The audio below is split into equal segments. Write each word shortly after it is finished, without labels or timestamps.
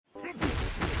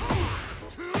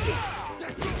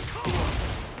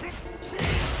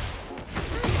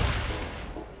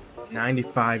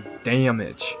$95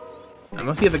 damage. I'm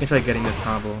gonna see if I can try getting this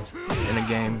combo in a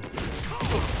game.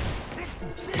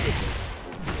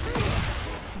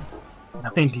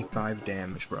 95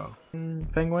 damage, bro.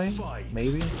 Fengway?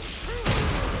 Maybe?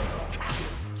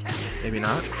 Maybe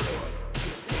not?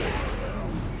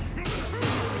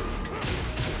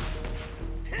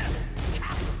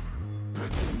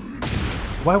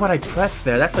 Why would I press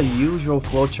there? That's a usual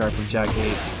flowchart from Jack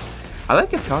Gates. I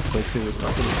like his cosplay too, it's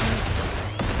not really the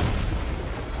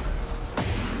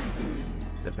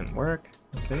doesn't work.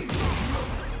 Okay.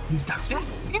 He does it.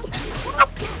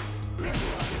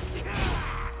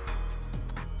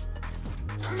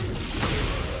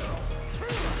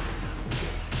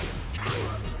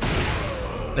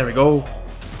 There we go.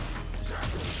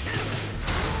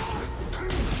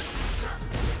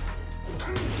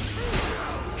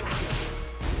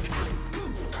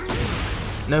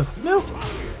 No, no.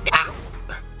 Ah.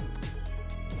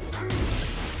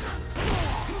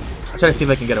 I'll try to see if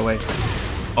I can get away.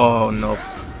 Oh no.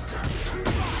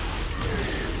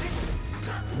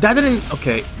 That didn't.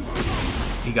 Okay.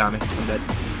 He got me. I'm dead.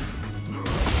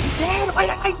 Dad, why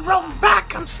did I roll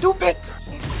back? I'm stupid.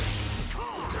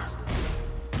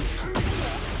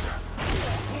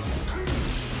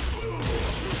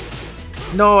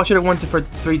 No, I should have went for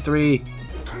 3-3.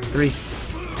 3.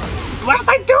 What am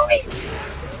I doing?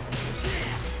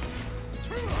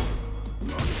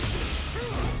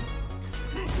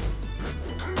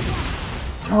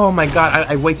 Oh my god,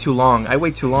 I wait too long. I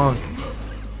wait too long.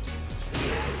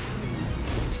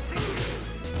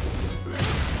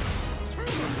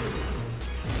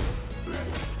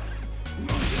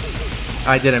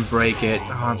 I didn't break it.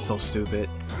 Oh, I'm so stupid.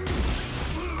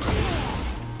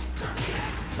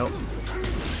 Nope.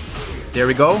 There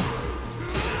we go.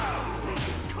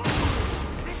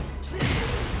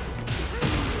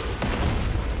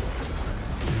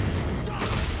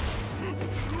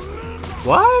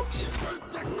 What?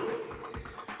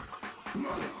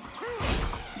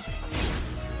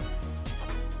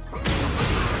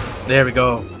 There we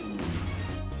go.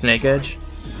 Snake Edge.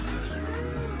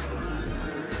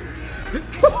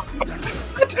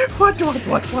 What?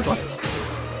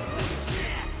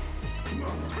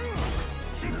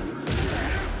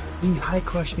 He high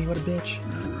crushed me, what a bitch.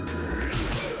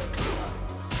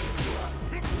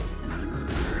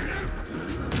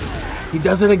 He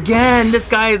does it again! This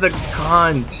guy is a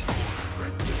cunt!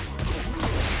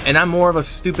 And I'm more of a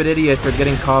stupid idiot for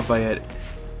getting caught by it.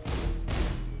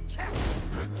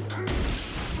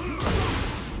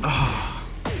 Oh.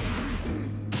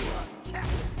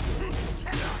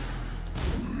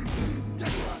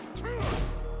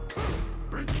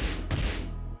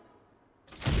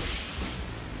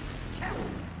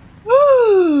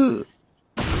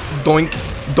 Doink,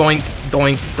 doink,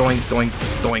 doink, doink, doink,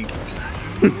 doink.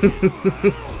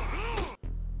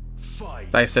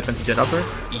 Did I step into jet upper?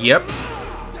 Yep.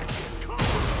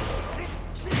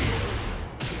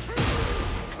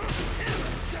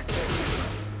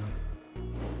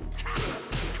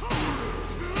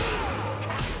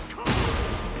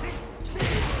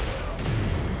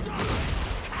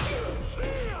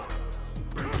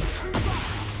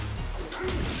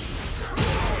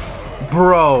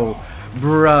 Bro,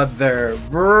 brother,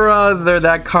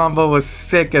 that combo was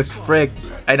sick as frick,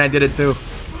 and I did it too.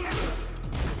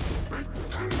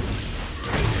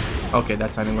 Okay,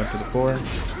 that time he went for the 4.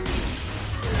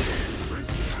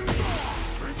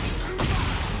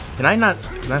 Can I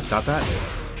stop that?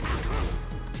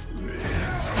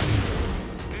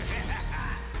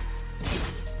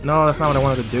 No, that's not what I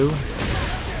wanted to do.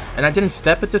 And I didn't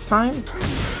step it this time?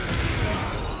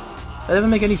 That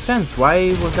doesn't make any sense. Why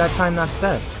was that time not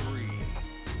stepped?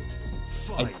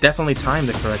 I definitely timed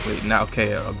it correctly. Now,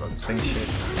 okay, I'm saying shit.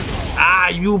 Ah,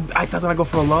 I thought I was gonna go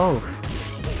for a low.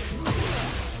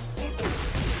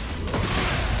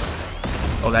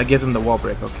 Oh, that gives him the wall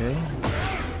break, okay.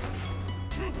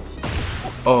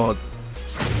 Oh.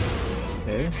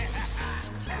 Okay.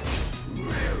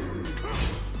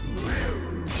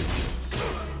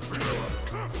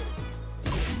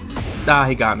 Ah,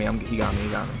 he got me. He got me.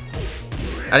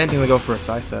 I didn't think we go for a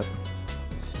side step.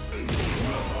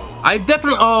 I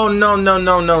definitely. Oh no.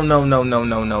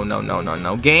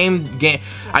 Game.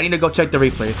 I need to go check the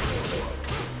replays.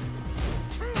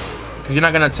 Cause you're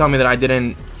not gonna tell me that I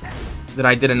didn't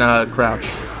crouch.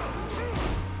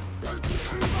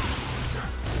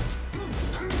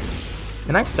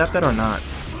 Can I step that or not?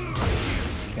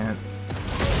 Can't.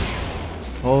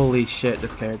 Holy shit,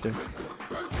 this character.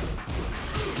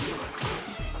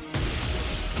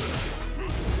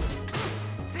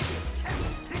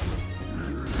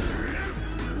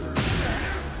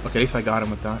 Okay, at least I got him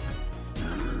with that.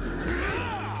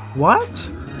 What?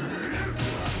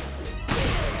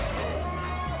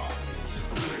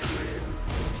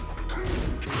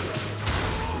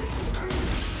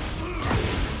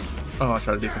 Oh, I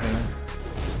tried to do something there.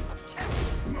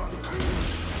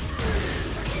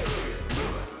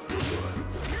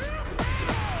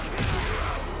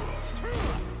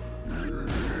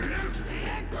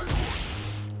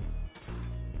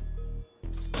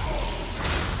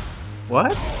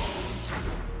 What?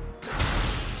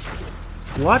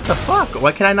 What the fuck?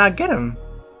 Why can I not get him?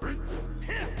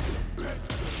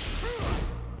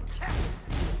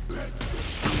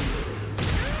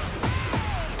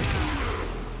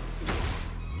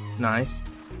 Nice.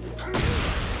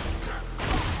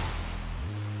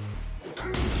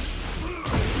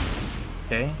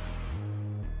 Okay.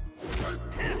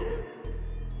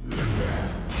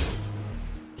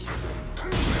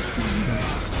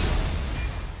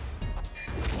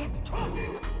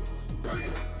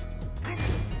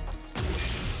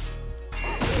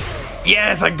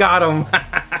 Yes, I got him!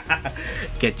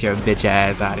 Get your bitch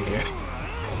ass out of here.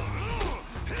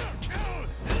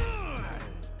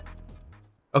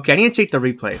 Okay, I need to check the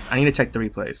replays. I need to check the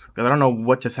replays. Because I don't know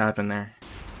what just happened there.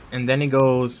 And then he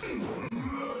goes...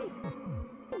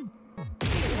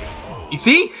 You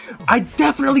see? I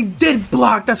definitely did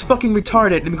block! That's fucking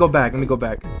retarded. Let me go back. Let me go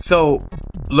back. So,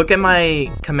 look at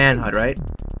my command HUD, right?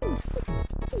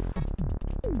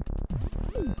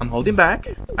 I'm holding back.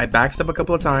 I backstep a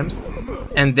couple of times.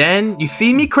 And then you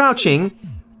see me crouching.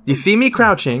 You see me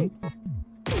crouching.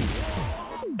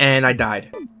 And I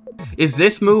died. Is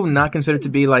this move not considered to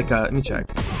be like a... Let me check.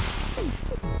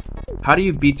 How do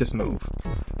you beat this move?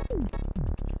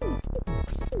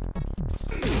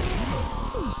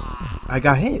 I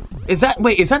got hit. Is that...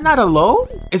 Wait, is that not a low?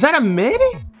 Is that a mid?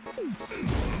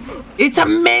 It's a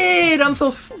mid! I'm so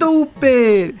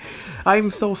stupid!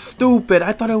 I'm so stupid.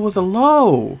 I thought it was a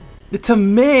low. It's a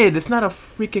mid. It's not a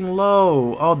freaking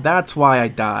low. Oh, that's why I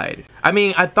died. I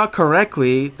mean, I thought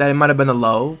correctly that it might have been a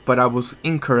low, but I was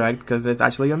incorrect because it's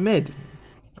actually a mid.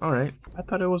 Alright. I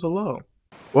thought it was a low.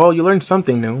 Well, you learned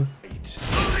something new.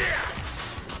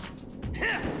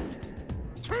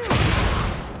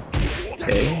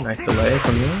 Okay, nice delay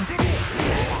from you.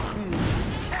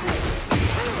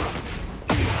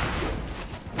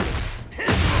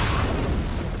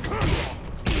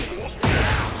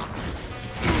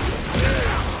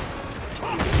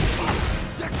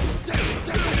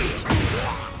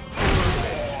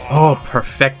 Oh,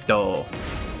 perfecto.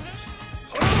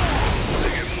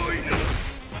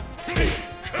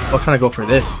 I was trying to go for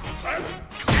this.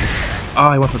 Oh,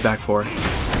 I went for back four.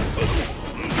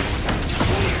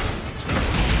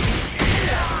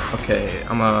 Okay,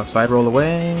 I'm gonna side roll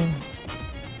away.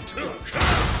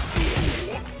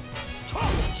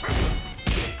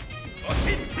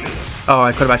 Oh,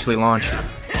 I could have actually launched.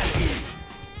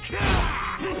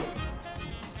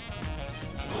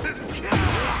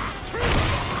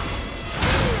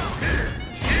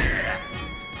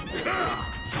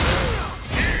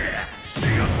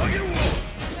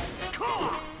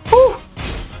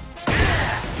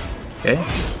 Okay.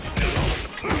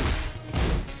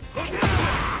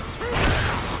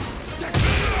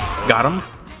 Got him.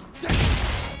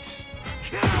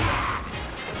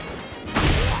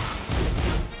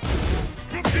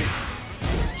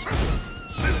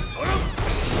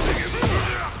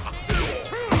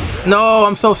 No,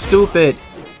 I'm so stupid.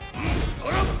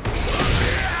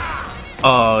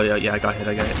 Oh, yeah, I got hit,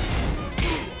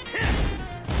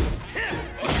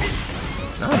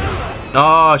 Nice.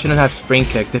 Oh, I shouldn't have spring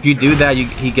kicked. If you do that,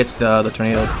 he gets the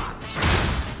tornado.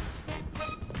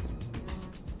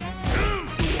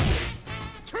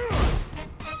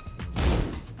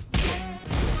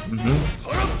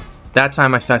 That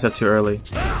time I stacked up too early.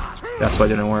 That's why it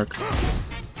didn't work.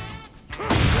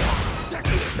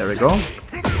 There we go.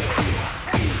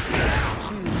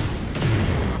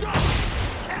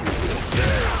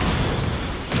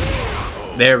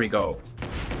 There we go.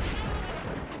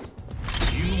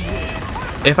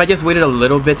 If I just waited a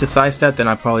little bit to sidestep, then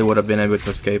I probably would have been able to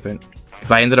escape it.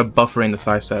 Because I ended up buffering the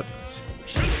sidestep.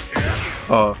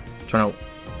 Oh, trying to...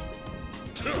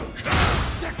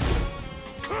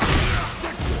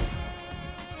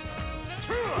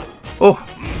 Oh!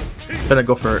 Gonna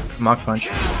go for Mach Punch.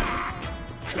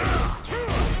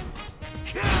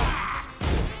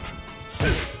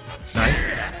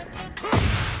 Nice.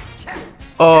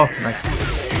 Oh, nice.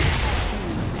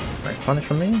 Nice punish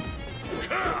from me.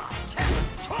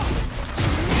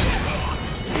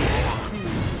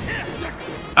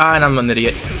 Ah, and I'm an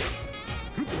idiot.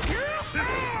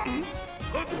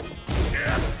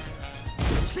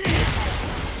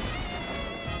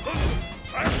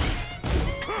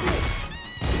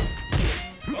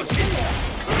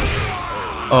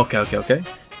 Okay, okay, okay.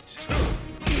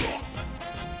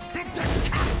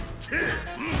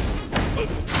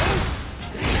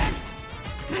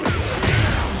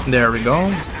 There we go.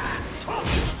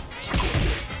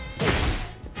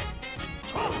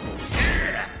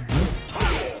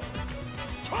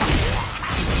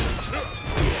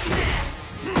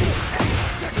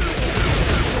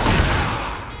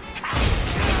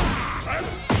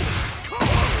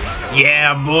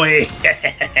 Yeah, boy.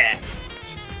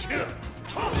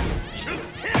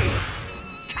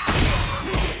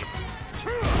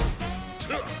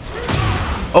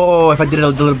 Oh, if I did it a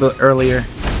little bit earlier.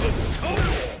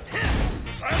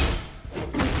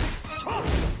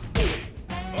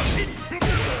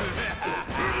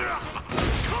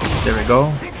 There we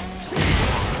go.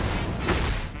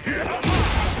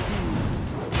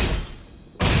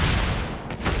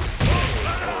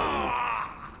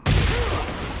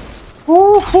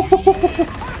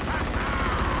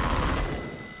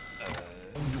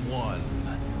 One.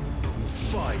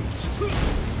 Fight.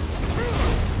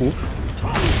 Oof.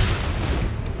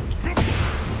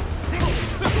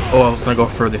 Oh, I was gonna go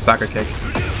for the soccer kick.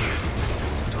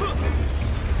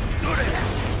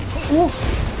 Oof.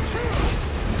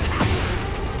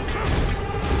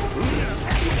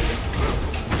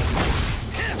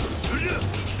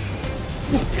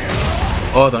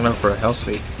 Oh, they're going for a hell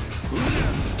sweep.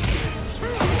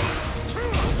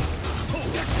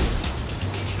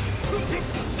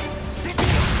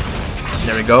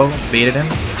 There we go, baited him.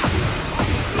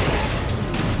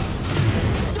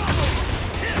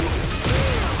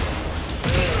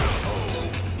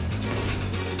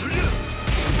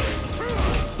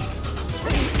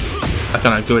 That's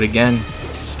gonna do it again.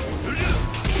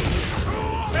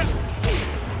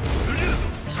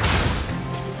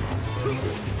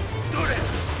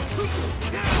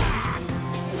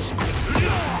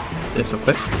 This so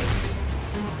quick.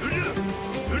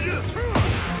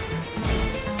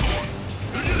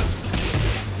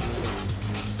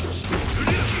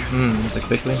 Does it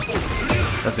quickly?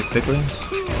 Does it quickly?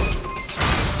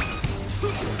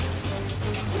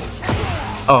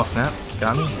 Oh, snap.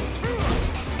 Got me.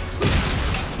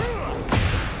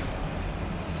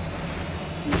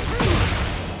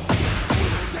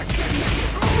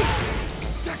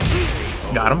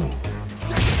 Got him.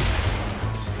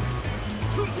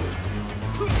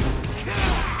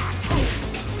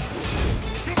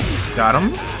 Got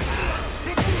him.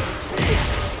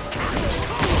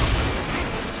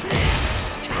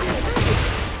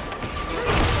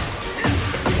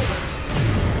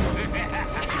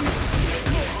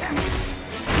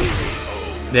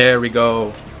 There we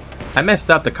go. I messed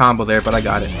up the combo there, but I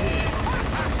got it.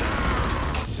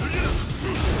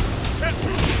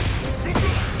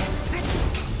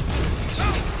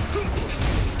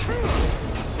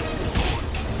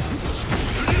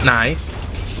 Nice.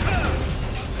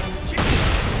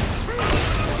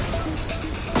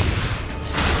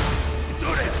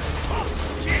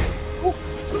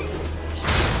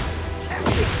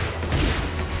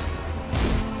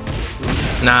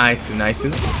 Nice, nice.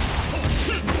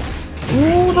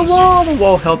 Ooh, the wall! The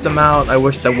wall helped him out. I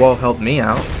wish the wall helped me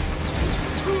out.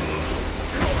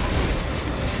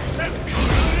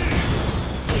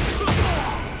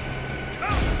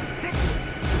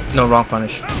 No, wrong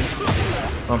punish.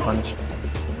 Wrong punish.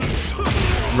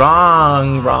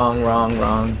 Wrong, wrong, wrong,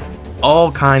 wrong.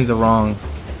 All kinds of wrong.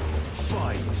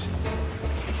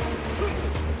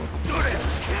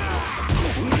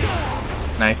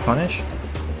 Nice punish.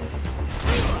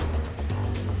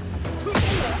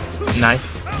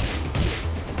 Nice.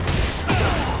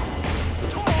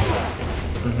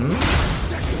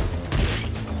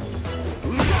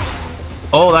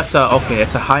 Oh, that's a okay.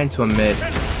 It's a high into a mid.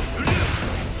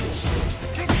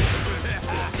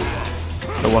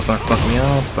 The wall's gonna fuck me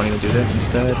up, so I'm gonna do this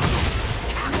instead.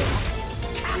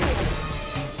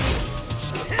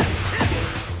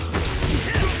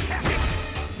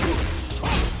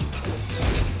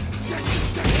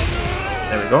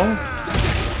 There we go.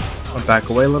 I'll back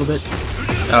away a little bit.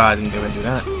 Oh, I didn't even do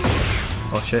that.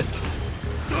 Oh shit.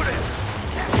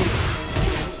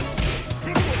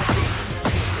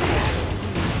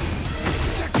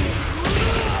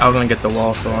 I was gonna get the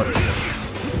wall, so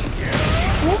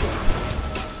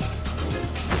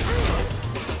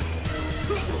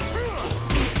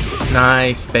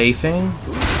nice spacing.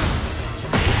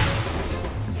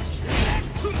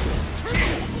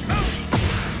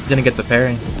 Didn't get the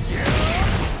parry.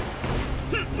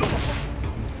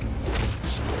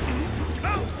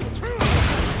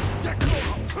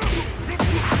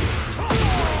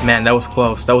 Man, that was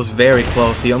close. That was very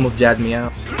close. He almost jabbed me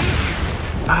out.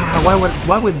 Ah,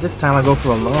 why would this time I go for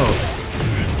a low?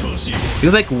 He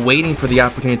was like waiting for the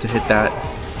opportunity to hit that.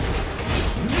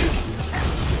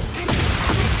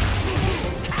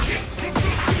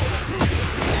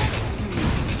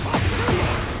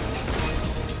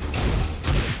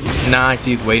 Nice,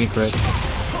 he's waiting for it.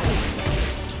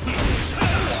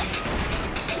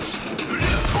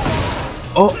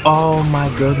 Oh, oh my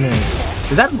goodness.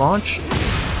 Is that launch?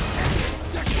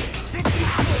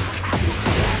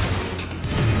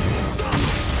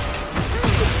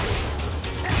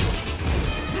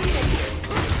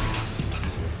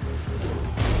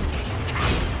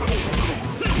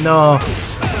 No.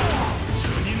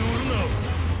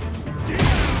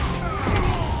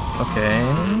 Okay.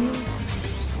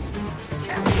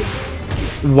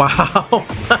 Wow.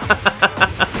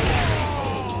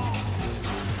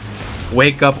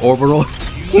 Wake up, orbital.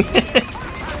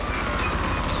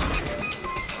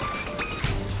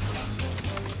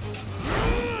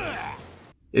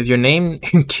 Is your name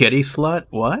Kitty Slut?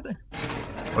 What?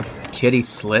 Or Kitty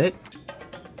Slit?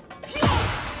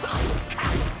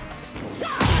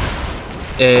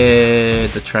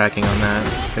 The tracking on that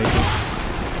is crazy.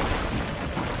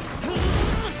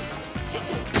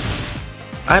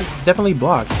 I'm definitely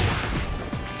blocked.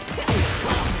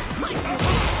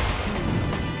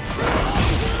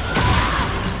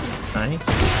 Nice.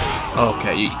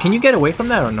 Okay, can you get away from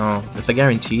that or no? It's a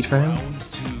guaranteed for him.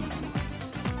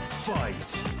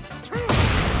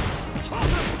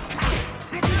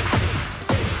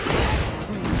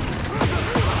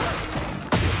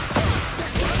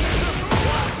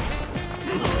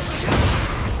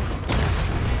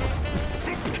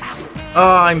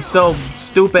 Oh, I'm so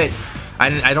stupid.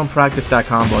 I don't practice that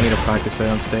combo. I need to practice it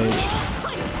on stage.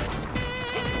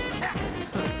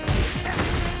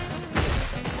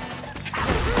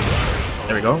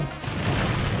 There we go.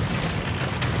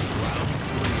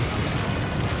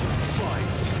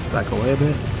 Back away a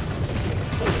bit.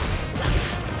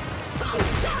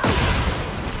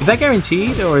 Is that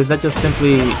guaranteed, or is that just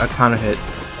simply a counter hit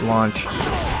launch?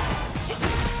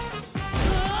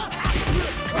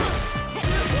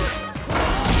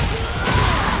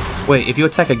 Wait, if you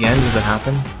attack again, does it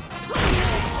happen?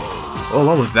 Oh,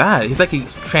 what was that? He's like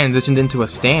he's transitioned into a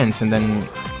stance and then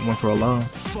went for a low.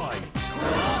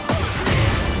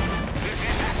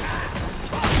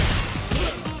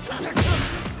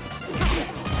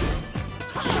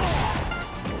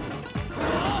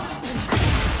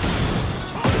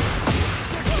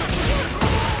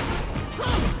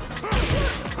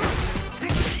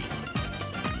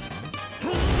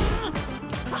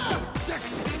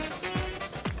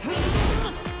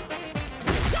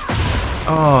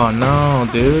 Oh no,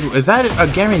 dude. Is that a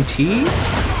guarantee?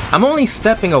 I'm only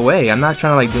stepping away. I'm not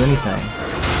trying to like do anything.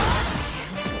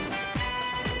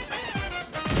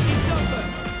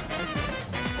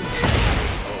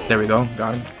 There we go.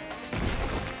 Got him.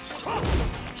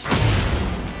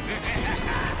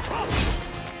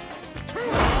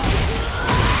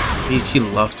 She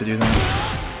loves to do that.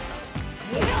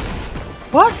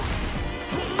 What?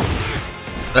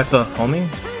 That's a homie?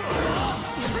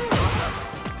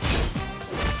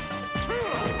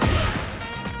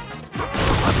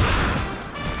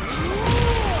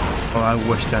 Oh, I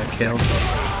wish that killed.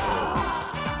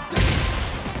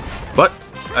 But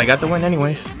I got the win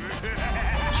anyways.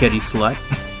 Kitty slut.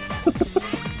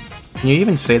 Can you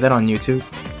even say that on YouTube?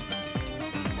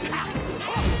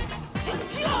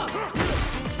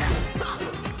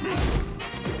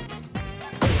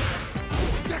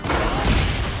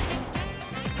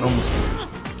 Almost.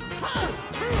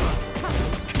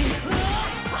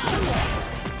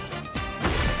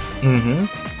 Mm-hmm.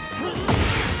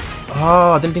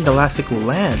 Oh, I didn't think the last kick would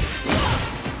land.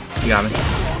 You got me.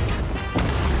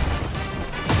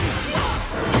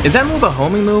 Is that move a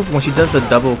homing move when she does the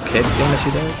double kick thing that she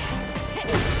does?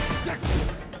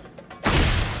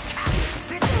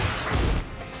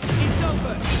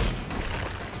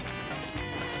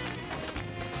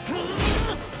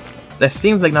 That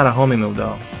seems like not a homing move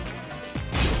though.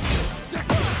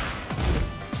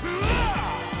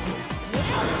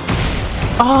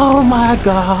 Oh my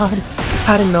god!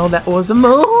 I didn't know that was a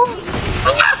move!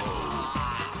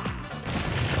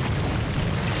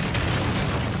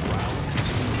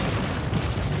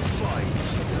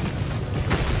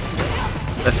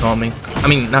 That's homing. I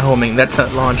mean, not homing, that's a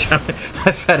launch.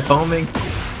 That's that homing.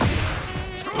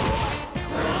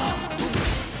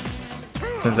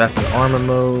 Since that's an armor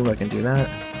move, I can do that.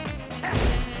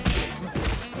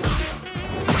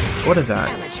 What is that?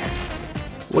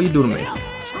 What you do to me?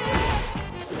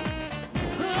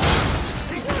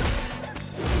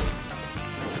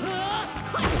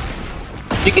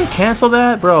 You can cancel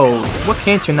that? Bro, what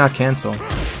can't you not cancel?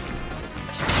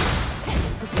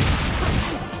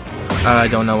 I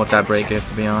don't know what that break is,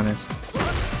 to be honest.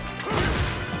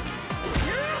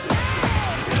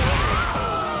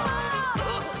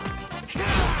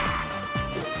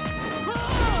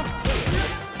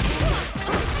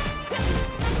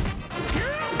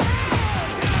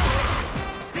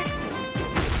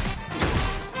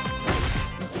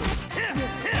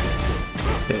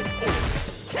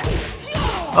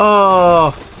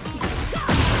 Oh,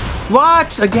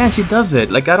 what? Again, she does it.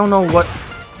 Like, I don't know what.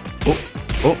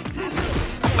 Oh,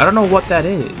 I don't know what that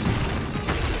is.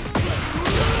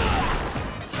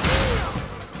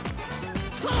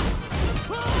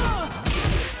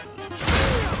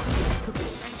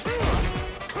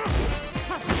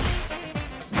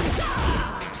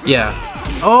 Yeah.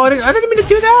 Oh, I didn't mean to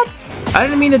do that. I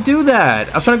didn't mean to do that.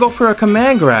 I was trying to go for a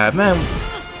command grab. Man,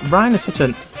 Bryan is such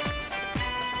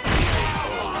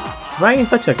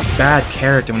a bad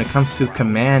character when it comes to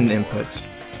command inputs.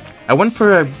 I went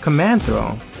for a command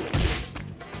throw.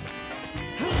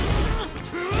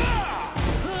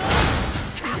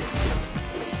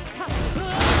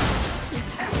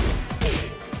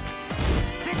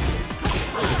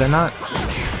 Is that not?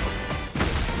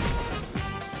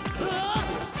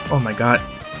 Oh my god.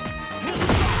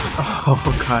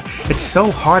 Oh god. It's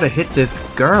so hard to hit this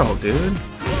girl, dude.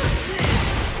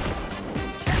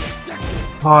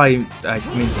 Oh, I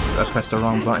pressed the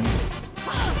wrong button.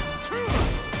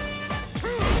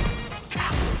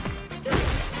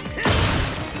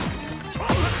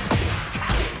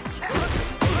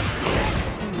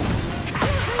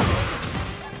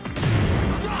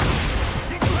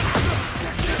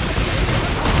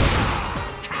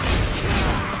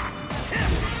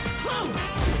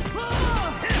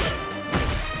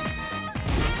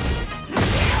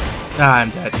 Ah, I'm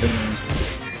dead.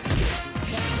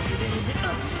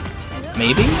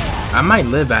 Maybe? I might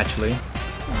live, actually.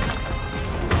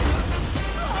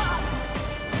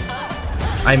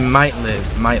 I might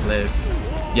live.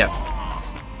 Yep.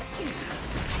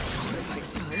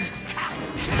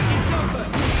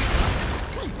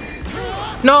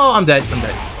 No, I'm dead.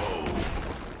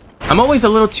 I'm always a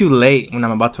little too late when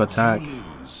I'm about to attack.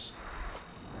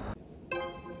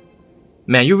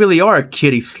 Man, you really are a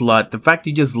kitty slut. The fact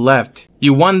you just left.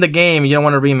 You won the game, you don't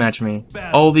want to rematch me.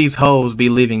 All these hoes be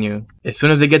leaving you. As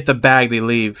soon as they get the bag, they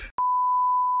leave.